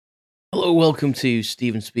Hello, welcome to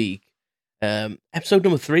Stephen Speak, episode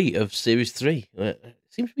number 3 of series 3. It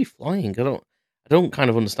seems to be flying. I don't kind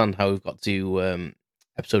of understand how we've got to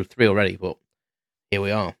episode 3 already, but here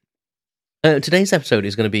we are. Today's episode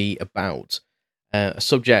is going to be about a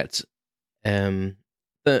subject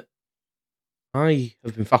that I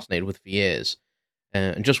have been fascinated with for years,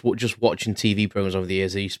 and just watching TV programs over the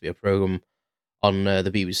years. There used to be a program on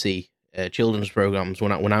the BBC, children's programs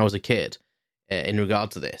when I was a kid. In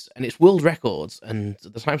regard to this, and it's world records and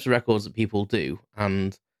the types of records that people do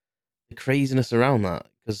and the craziness around that,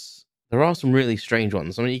 because there are some really strange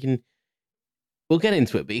ones. I mean, we'll get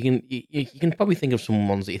into it, but you can probably think of some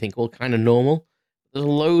ones that you think, well, kind of normal. There's a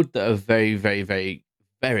load that are very, very, very,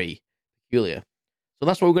 very peculiar. So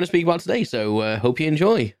that's what we're going to speak about today. So hope you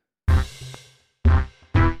enjoy.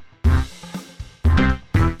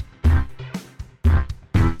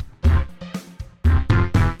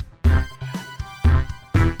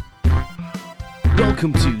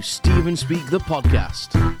 Welcome to Stephen Speak the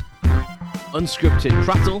podcast. Unscripted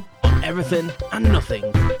prattle on everything and nothing.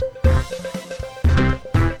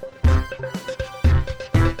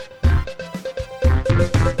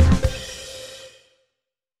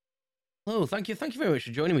 Hello, thank you very much for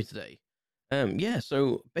joining me today.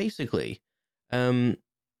 So basically, world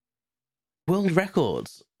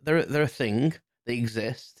records, they're a thing. They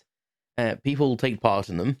exist. People take part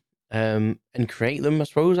in them, and create them, I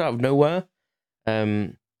suppose, out of nowhere.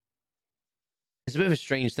 It's a bit of a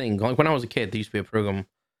strange thing. Like when I was a kid, there used to be a program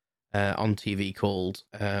on TV called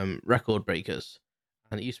Record Breakers,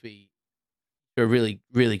 and it used to be a really,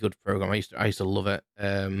 really good program. I used to love it,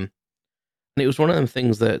 and it was one of them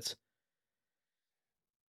things that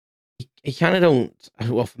you kind of don't.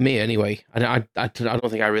 Well, for me anyway, I don't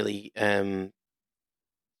think I really any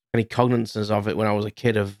cognizance of it when I was a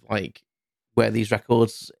kid of like where these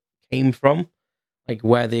records came from. Like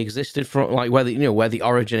where they existed from, like where they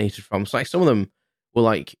originated from. So like some of them were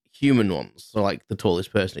like human ones, so like the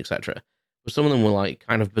tallest person, etc. But some of them were like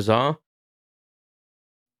kind of bizarre.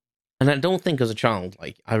 And I don't think as a child,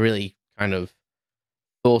 like I really kind of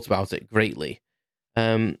thought about it greatly.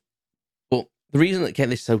 But the reason that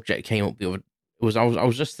this subject came up was I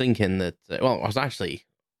was just thinking that I was actually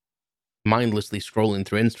mindlessly scrolling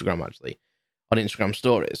through Instagram actually on Instagram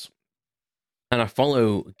stories, and I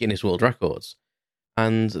follow Guinness World Records.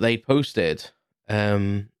 And they posted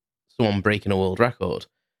someone breaking a world record.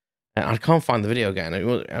 And I can't find the video again.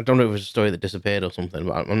 I don't know if it was a story that disappeared or something,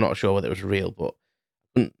 but I'm not sure whether it was real. But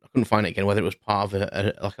I couldn't find it again, whether it was part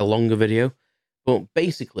of a longer video. But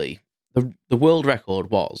basically, the world record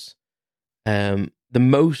was the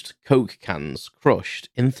most Coke cans crushed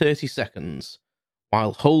in 30 seconds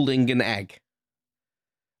while holding an egg,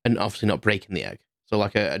 and obviously not breaking the egg. So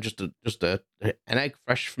like an egg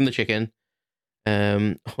fresh from the chicken.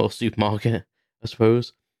 Or supermarket, I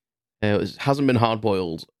suppose. It hasn't been hard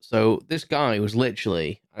boiled. So this guy was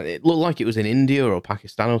literally, it looked like it was in India or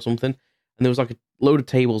Pakistan or something. And there was like a load of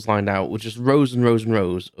tables lined out with just rows and rows and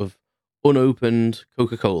rows of unopened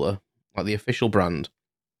Coca-Cola, like the official brand.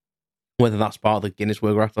 Whether that's part of the Guinness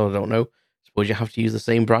World Record, I don't know. Suppose you have to use the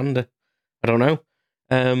same brand. I don't know.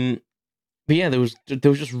 But yeah, there was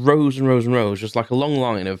just rows and rows and rows, just like a long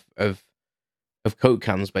line of Coke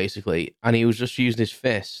cans, basically, and he was just using his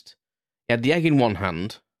fist. He had the egg in one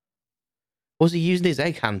hand. Was he using his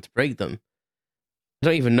egg hand to break them? I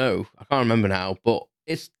don't even know. I can't remember now, but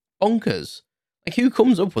it's bonkers. Like, who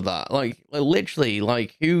comes up with that? Like literally,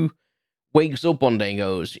 like, who wakes up one day and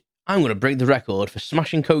goes, I'm going to break the record for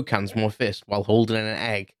smashing Coke cans with my fist while holding an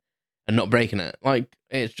egg and not breaking it? Like,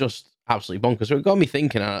 it's just absolutely bonkers. So it got me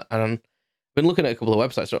thinking, and I've been looking at a couple of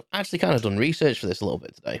websites, so I've actually kind of done research for this a little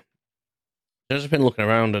bit today. I've just been looking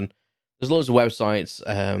around, and there's loads of websites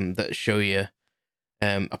that show you,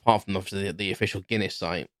 apart from obviously the official Guinness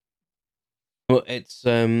site, but it's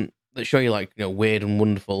that show you like weird and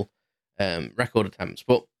wonderful record attempts.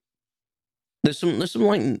 But there's some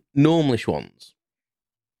like normalish ones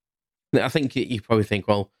that I think you probably think,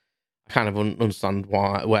 well, I kind of understand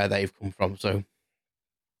where they've come from. So,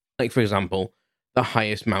 like for example, the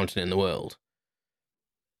highest mountain in the world.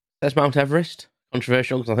 There's Mount Everest.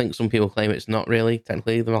 Controversial, because I think some people claim it's not really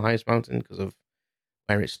technically the highest mountain because of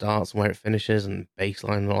where it starts and where it finishes and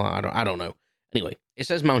baseline and all that. I don't know. Anyway, it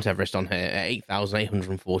says Mount Everest on here at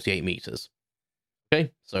 8,848 meters.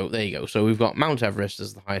 Okay, so there you go. So we've got Mount Everest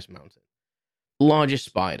as the highest mountain. Largest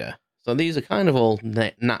spider. So these are kind of all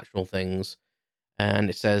natural things. And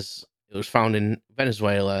it says it was found in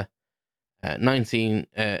Venezuela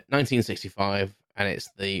 1965. And it's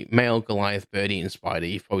the male Goliath bird-eating spider.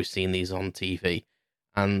 You've probably seen these on TV.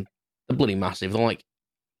 And they're bloody massive. They're like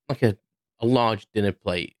a large dinner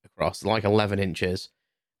plate across, like 11 inches.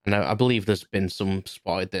 And I believe there's been some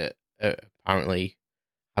spotted that apparently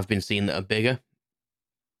have been seen that are bigger.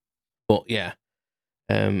 But yeah,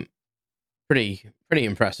 pretty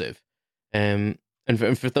impressive. And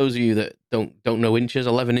for those of you that don't know inches,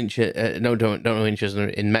 11 inches, don't know inches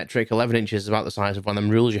in metric. 11 inches is about the size of one of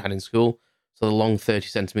them rules you had in school. So the long 30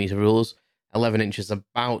 centimeter rules. 11 inches is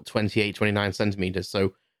about 28, 29 centimeters.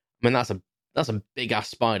 So I mean that's a big ass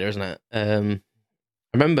spider, isn't it? I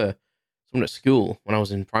remember someone at school when I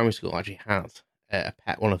was in primary school actually had a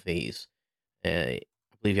pet one of these. I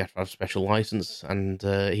believe you have to have a special license, and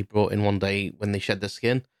he brought in one day when they shed the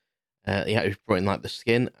skin. He brought in like the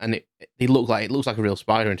skin, and it looks like a real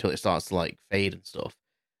spider until it starts to like fade and stuff.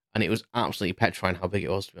 And it was absolutely petrifying how big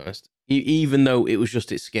it was, to be honest. Even though it was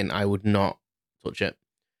just its skin, I would not touch it.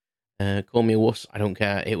 Call me a wuss, I don't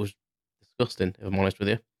care. It was disgusting, if I'm honest with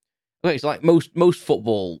you. Okay, so like most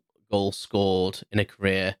football goals scored in a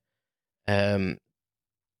career,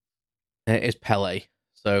 is Pele.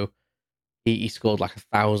 So he scored like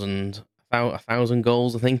 1,000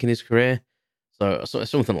 goals, I think, in his career. So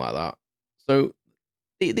something like that. So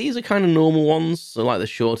these are kind of normal ones. So like the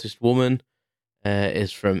shortest woman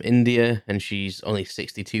is from India, and she's only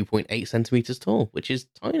 62.8 centimeters tall, which is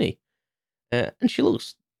tiny. And she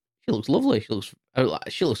looks lovely. She looks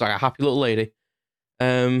like a happy little lady.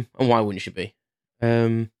 And why wouldn't she be?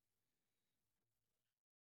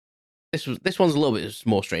 This one's a little bit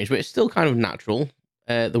more strange, but it's still kind of natural.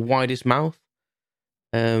 The widest mouth.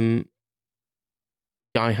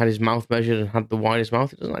 Guy had his mouth measured and had the widest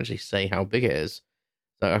mouth. It doesn't actually say how big it is,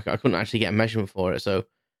 so I couldn't actually get a measurement for it. So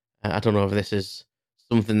I don't know if this is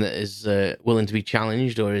something that is willing to be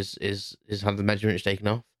challenged, or is had the measurements taken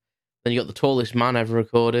off. Then you got the tallest man ever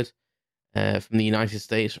recorded from the United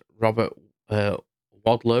States, Robert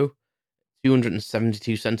Wadlow,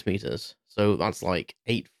 272 centimeters. So that's like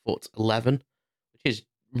 8'11", which is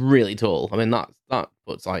really tall. I mean that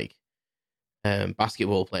puts like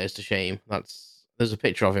basketball players to shame. There's a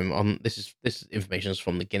picture of him on this information is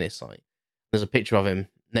from the Guinness site. There's a picture of him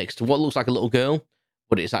next to what looks like a little girl,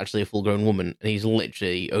 but it's actually a full-grown woman, and he's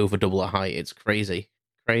literally over double her height. It's crazy.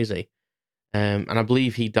 And I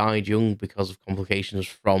believe he died young because of complications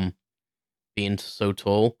from being so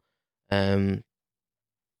tall.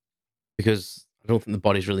 Because I don't think the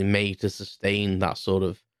body's really made to sustain that sort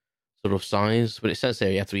of size. But it says here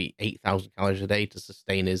he had to eat 8,000 calories a day to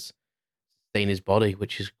sustain his body,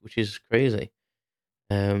 which is crazy.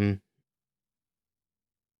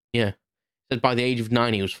 Yeah. Said by the age of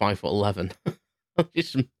 9 he was 5'11",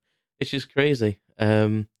 which is crazy.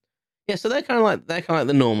 Yeah, so they're kind of like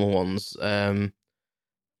the normal ones. And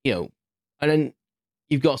then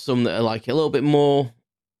you've got some that are like a little bit more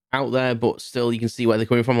out there, but still you can see where they're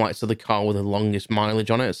coming from. Like, so the car with the longest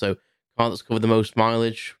mileage on it, so car that's covered the most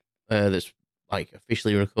mileage, that's like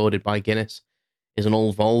officially recorded by Guinness, is an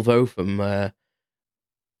old Volvo from in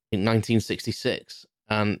 1966,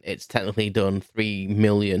 and it's technically done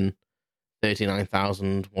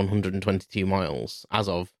 3,039,122 miles as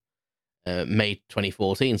of May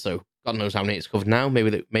 2014. So God knows how many it's covered now.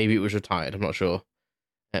 Maybe it was retired. I'm not sure.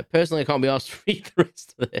 Personally, I can't be asked to read the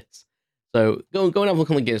rest of this. So go and have a look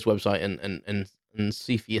on the Guinness website and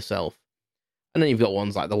see for yourself. And then you've got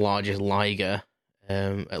ones like the largest liger,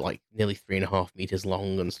 at like nearly 3.5 meters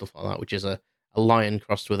long and stuff like that, which is a lion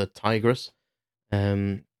crossed with a tigress.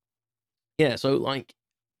 Yeah, so like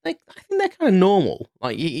I think they're kind of normal.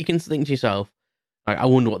 Like you can think to yourself, like, I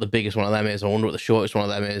wonder what the biggest one of them is. I wonder what the shortest one of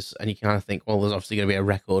them is, and you kind of think, well, there's obviously going to be a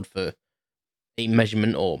record for a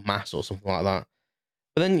measurement or mass or something like that.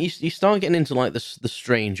 But then you start getting into like the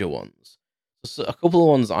stranger ones. So a couple of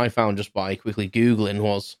ones that I found just by quickly googling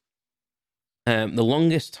was the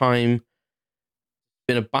longest time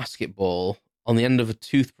been a basketball on the end of a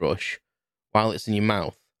toothbrush while it's in your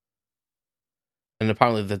mouth. And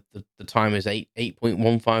apparently the time is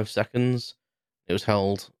 8.15 seconds. It was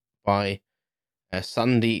held by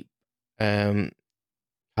Sandeep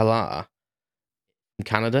Kalata in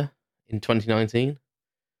Canada in 2019.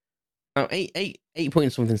 Now, 8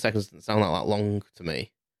 point something seconds doesn't sound like that long to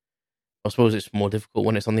me. I suppose it's more difficult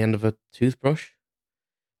when it's on the end of a toothbrush.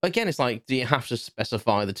 But again, it's like, do you have to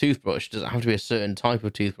specify the toothbrush? Does it have to be a certain type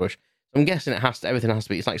of toothbrush? So I'm guessing everything has to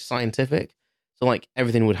be. It's like scientific. So like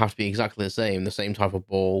everything would have to be exactly the same type of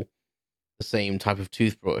ball, the same type of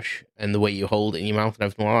toothbrush, and the way you hold it in your mouth and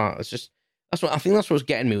everything like that. I think that's what's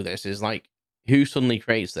getting me with this is like, who suddenly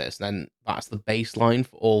creates this? Then that's the baseline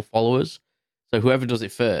for all followers. So whoever does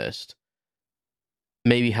it first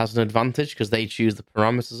maybe has an advantage because they choose the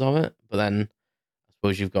parameters of it. But then I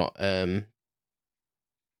suppose you've got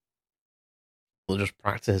we'll just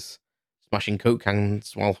practice smashing Coke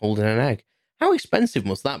cans while holding an egg. How expensive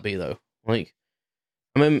must that be, though? Like,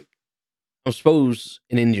 I mean, I suppose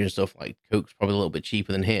in India and stuff, like, Coke's probably a little bit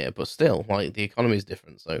cheaper than here, but still, like, the economy is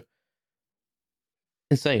different, so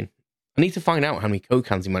insane. I need to find out how many Coke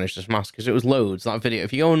cans he managed to smash, because it was loads. That video,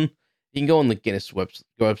 if you go on, you can go on the Guinness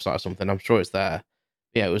website or something, I'm sure it's there.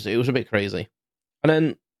 Yeah, it was a bit crazy. And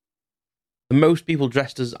then the most people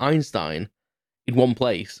dressed as Einstein in one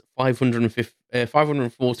place,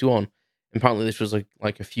 541. Apparently, this was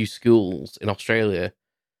like a few schools in Australia.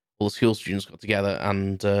 All the school students got together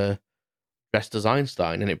and dressed as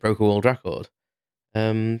Einstein, and it broke a world record.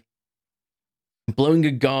 Blowing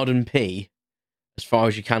a garden pea as far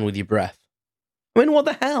as you can with your breath. I mean, what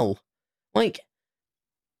the hell? Like,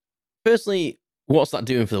 firstly, what's that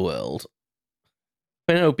doing for the world?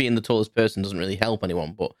 I know being the tallest person doesn't really help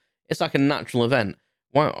anyone, but it's like a natural event.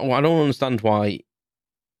 Why? I don't understand why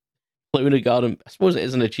blowing a garden. I suppose it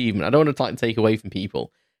is an achievement. I don't want to like take away from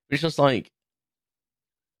people, but it's just like,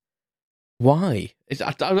 why?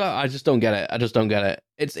 I just don't get it. I just don't get it.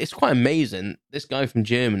 It's quite amazing. This guy from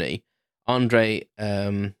Germany, Andre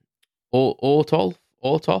Ortolf,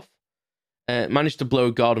 managed to blow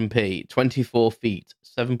a garden pea 24 feet,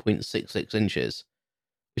 7.66 inches,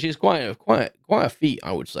 which is quite a feat,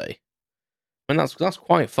 I would say. And that's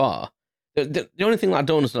quite far. The only thing that I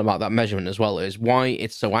don't understand about that measurement as well is why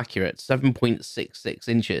it's so accurate, 7.66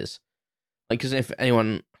 inches. Like, because if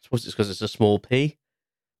anyone, I suppose it's because it's a small pea.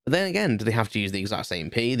 But then again, do they have to use the exact same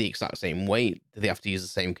pea, the exact same weight? Do they have to use the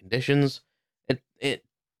same conditions? It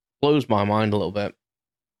blows my mind a little bit.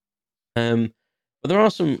 But there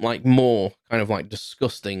are some like more kind of like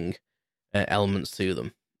disgusting elements to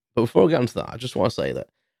them. But before I get into that, I just want to say that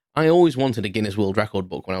I always wanted a Guinness World Record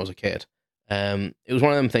book when I was a kid. It was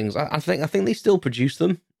one of them things. I think they still produce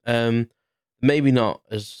them. Maybe not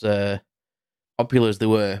as popular as they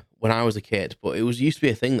were when I was a kid, but it used to be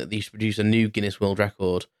a thing that they used to produce a new Guinness World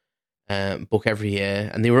Record book every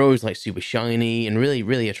year, and they were always like super shiny and really,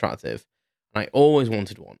 really attractive. And I always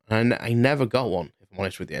wanted one, and I never got one. If I'm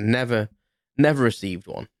honest with you, I never received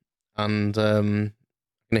one. And I can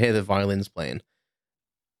hear the violins playing,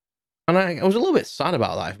 and I was a little bit sad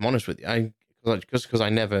about that. If I'm honest with you, because I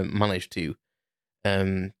never managed to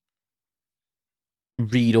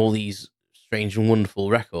read all these strange and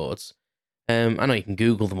wonderful records. I know you can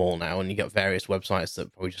Google them all now, and you get various websites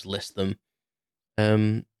that probably just list them.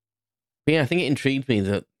 But yeah, I think it intrigued me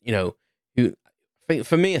that, you know,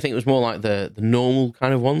 for me, I think it was more like the normal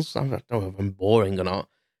kind of ones. I don't know if I'm boring or not,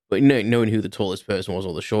 but knowing who the tallest person was,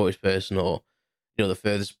 or the shortest person, or, you know, the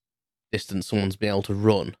furthest distance someone's been able to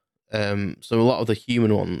run. So a lot of the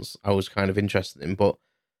human ones I was kind of interested in, but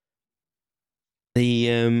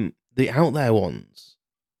the out there ones,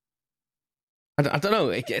 I don't know.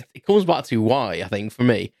 It comes back to why, I think, for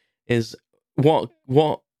me, is what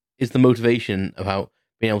is the motivation about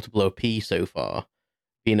being able to blow a pea so far,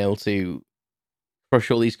 being able to crush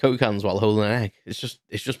all these Coke cans while holding an egg. It's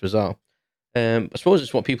just bizarre. I suppose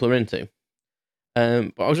it's what people are into.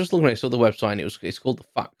 But I was just looking at this other website, and it's called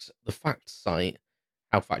the Facts site.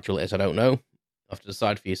 How factual it is, I don't know. You'll have to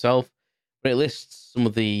decide for yourself. But it lists some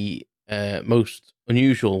of the most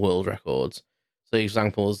unusual world records. So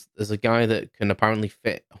examples, there's a guy that can apparently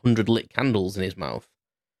fit 100 lit candles in his mouth,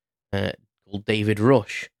 called David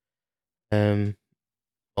Rush. Well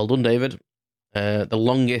done, David. The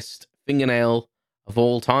longest fingernail of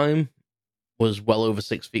all time was well over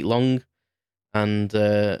 6 feet long. And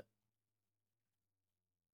I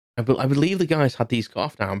believe the guys had these cut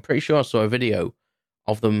off now. I'm pretty sure I saw a video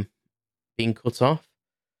of them being cut off.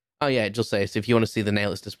 Oh yeah, it just says, if you want to see the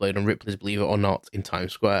nail, it's displayed on Ripley's Believe It or Not in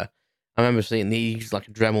Times Square. I remember seeing these like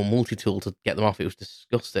a Dremel multi-tool to get them off. It was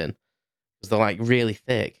disgusting because they're like really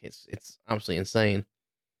thick. It's absolutely insane.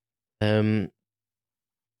 A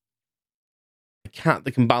cat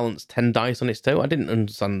that can balance 10 dice on its toe. I didn't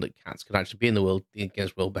understand that cats could actually be in the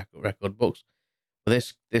Guinness World Record books.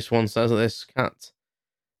 But this one says that this cat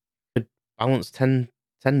could balance 10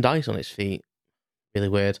 dice on its feet. Really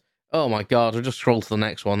weird. Oh my god, I'll just scroll to the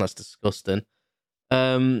next one. That's disgusting.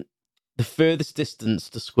 The furthest distance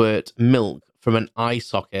to squirt milk from an eye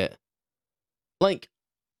socket. Like,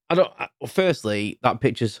 firstly, that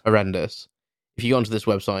picture's horrendous. If you go onto this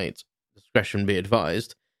website, discretion be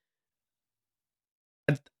advised.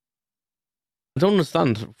 I don't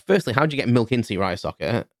understand. Firstly, how do you get milk into your eye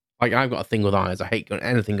socket? Like, I've got a thing with eyes. I hate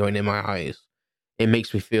anything going in my eyes. It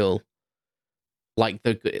makes me feel like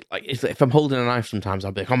if I'm holding a knife, sometimes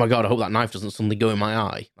I'll be like, oh my god, I hope that knife doesn't suddenly go in my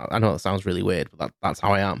eye. I know that sounds really weird, but that's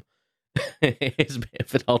how I am. It's a bit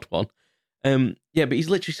of an odd one. Yeah, but he's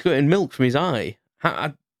literally squirting milk from his eye.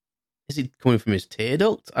 Is it coming from his tear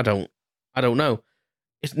duct? I don't I don't know.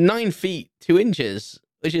 It's 9 feet 2 inches,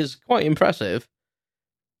 which is quite impressive.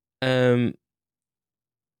 He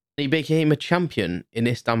became a champion in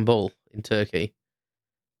Istanbul, in Turkey.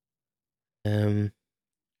 Yilmaz,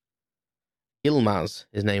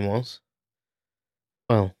 his name was.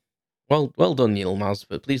 Well done, Yilmaz,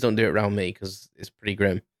 but please don't do it around me because it's pretty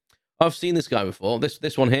grim. I've seen this guy before.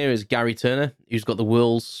 This one here is Gary Turner, who's got the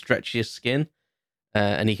world's stretchiest skin,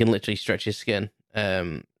 and he can literally stretch his skin,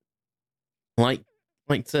 like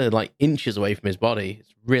inches away from his body.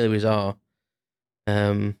 It's really bizarre.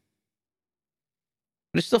 But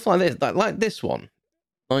it's stuff like this, like this one,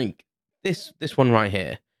 like this one right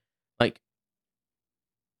here, like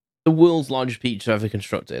the world's largest pizza ever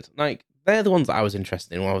constructed. Like they're the ones that I was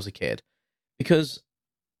interested in when I was a kid, because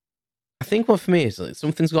I think what for me is like,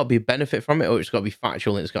 something's got to be a benefit from it, or it's got to be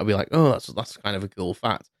factual, and it's got to be like, oh, that's kind of a cool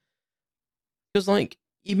fact. Because like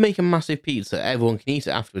you make a massive pizza, everyone can eat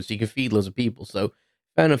it afterwards, so you can feed loads of people. So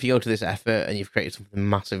fair enough, you go to this effort and you've created something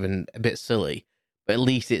massive and a bit silly, but at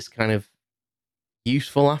least it's kind of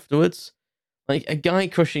useful afterwards. Like a guy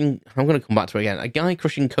crushing, I'm going to come back to it again. A guy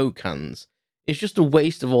crushing Coke cans is just a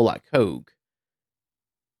waste of all that Coke,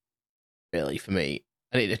 really, for me.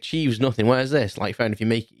 And it achieves nothing. Whereas this, like, fair enough,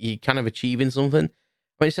 you're kind of achieving something.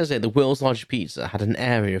 But it says here the world's largest pizza had an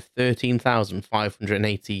area of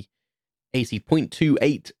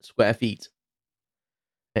 13,580.28 square feet.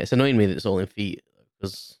 It's annoying me that it's all in feet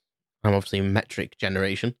because I'm obviously a metric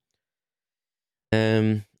generation.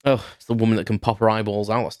 It's the woman that can pop her eyeballs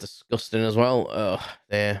out. That's disgusting as well.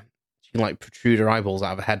 She can like protrude her eyeballs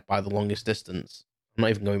out of her head by the longest distance. I'm not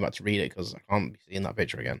even going back to read it because I can't be seeing that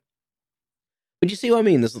picture again. But you see what I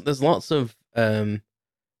mean? There's lots of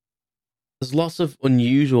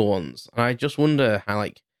unusual ones, and I just wonder how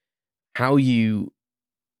you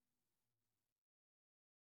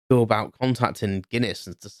go about contacting Guinness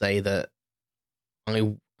and to say that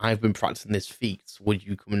I've been practicing this feat. Would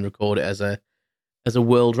you come and record it as a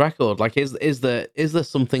world record? Like, is there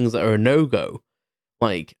some things that are a no-go?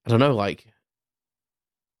 Like, I don't know, like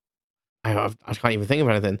I can't even think of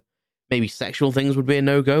anything. Maybe sexual things would be a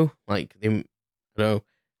no-go. Like, I don't know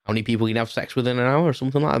how many people you can have sex within an hour or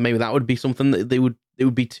something like that. Maybe that would be something that it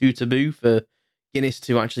would be too taboo for Guinness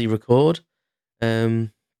to actually record. I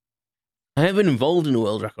have been involved in a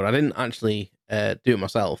world record. I didn't actually do it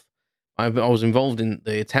myself. I was involved in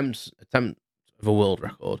the attempt of a world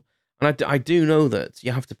record. And I do know that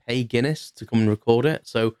you have to pay Guinness to come and record it.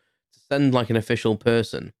 So to send like an official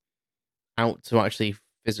person out to actually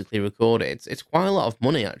physically record it, it's quite a lot of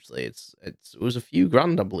money actually. It was a few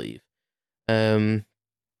grand, I believe. Because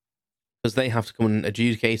they have to come and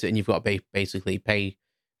adjudicate it, and you've got to basically pay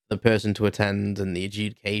the person to attend and the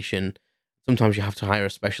adjudication. Sometimes you have to hire a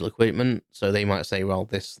special equipment, so they might say, well,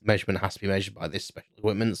 this measurement has to be measured by this special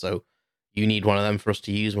equipment, so you need one of them for us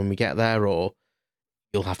to use when we get there, or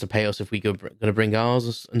you'll have to pay us if we're going to bring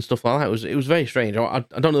ours and stuff like that. It was very strange. I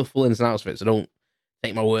don't know the full ins and outs of it, so don't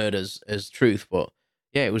take my word as truth. But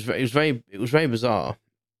yeah, it was very bizarre.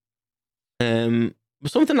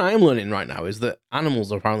 But something I am learning right now is that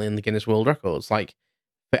animals are apparently in the Guinness World Records. Like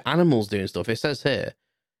for animals doing stuff, it says here.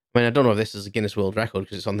 I mean, I don't know if this is a Guinness World Record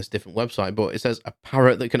because it's on this different website, but it says a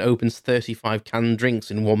parrot that can open 35 canned drinks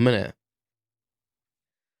in 1 minute.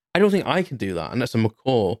 I don't think I can do that, and that's a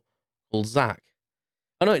macaw called Zach.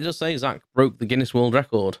 I know it does say Zach broke the Guinness World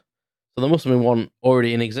Record, so there must have been one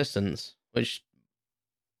already in existence, which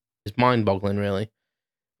is mind-boggling, really.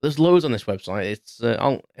 There's loads on this website. It's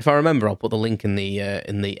if I remember, I'll put the link in the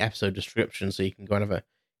episode description so you can go and have a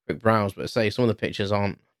quick browse. But say some of the pictures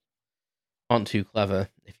aren't too clever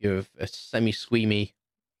if you're a semi-squeamish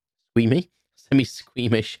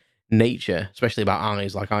nature, especially about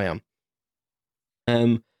eyes like I am.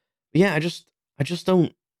 Yeah, I just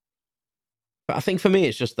don't. But I think for me,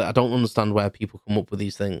 it's just that I don't understand where people come up with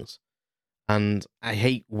these things, and I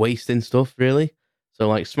hate wasting stuff really. So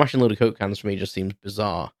like smashing a load of Coke cans for me just seems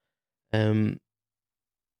bizarre. But I mean,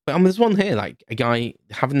 there's one here, like a guy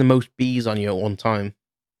having the most bees on you at one time.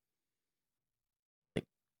 Like,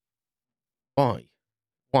 why?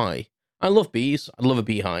 I love bees. I'd love a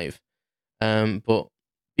beehive. But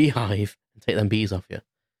beehive and take them bees off you.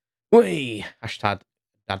 Whey! Hashtag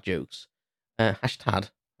dad jokes. Hashtag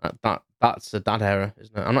that's a dad error,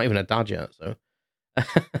 isn't it? I'm not even a dad yet, so.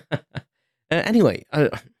 Anyway,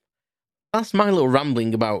 that's my little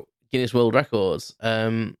rambling about Guinness World Records.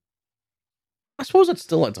 I suppose I'd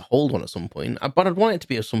still like to hold one at some point, but I'd want it to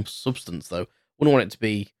be of some substance, though. Wouldn't want it to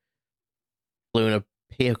be blowing a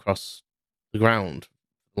pea across the ground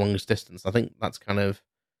the longest distance. I think that's kind of.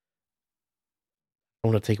 I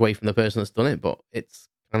want to take away from the person that's done it, but it's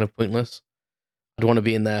kind of pointless. I'd want to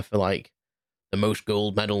be in there for like the most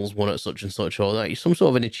gold medals won at such and such, or like some sort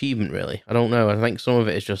of an achievement. Really, I don't know. I think some of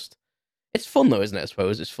it is just it's fun though, isn't it? I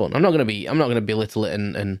suppose it's fun. I'm not gonna belittle it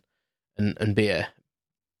and be a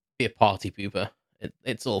party pooper.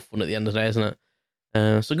 It's all fun at the end of the day, isn't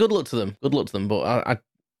it? So good luck to them. Good luck to them. But I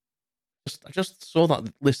just saw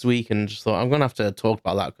that this week and just thought I'm gonna have to talk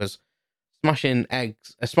about that because smashing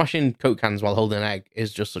Coke cans while holding an egg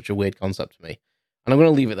is just such a weird concept to me. And I'm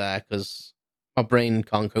gonna leave it there because my brain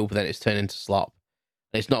can't cope with it. It's turned into slop.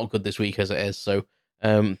 And it's not good this week as it is. So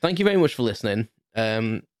thank you very much for listening.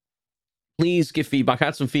 Please give feedback. I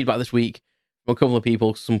had some feedback this week from a couple of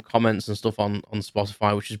people, some comments and stuff on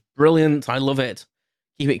Spotify, which is brilliant. I love it.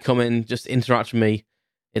 Keep it coming. Just interact with me.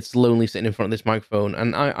 It's lonely sitting in front of this microphone.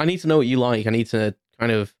 And I need to know what you like. I need to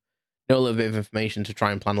kind of know a little bit of information to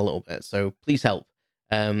try and plan a little bit. So please help.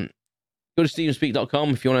 Go to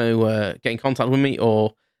stevenspeak.com if you want to get in contact with me,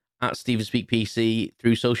 or at StevenspeakPC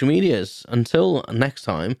through social medias. Until next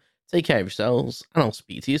time, take care of yourselves, and I'll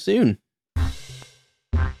speak to you soon.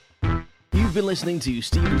 You've been listening to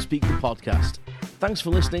Steven Speak the podcast. Thanks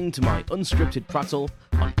for listening to my unscripted prattle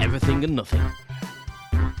on everything and nothing.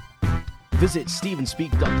 Visit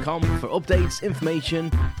stevenspeak.com for updates,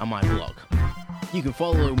 information, and my blog. You can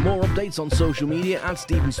follow more updates on social media at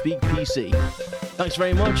StevenspeakPC. Thanks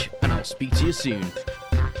very much, and I'll speak to you soon.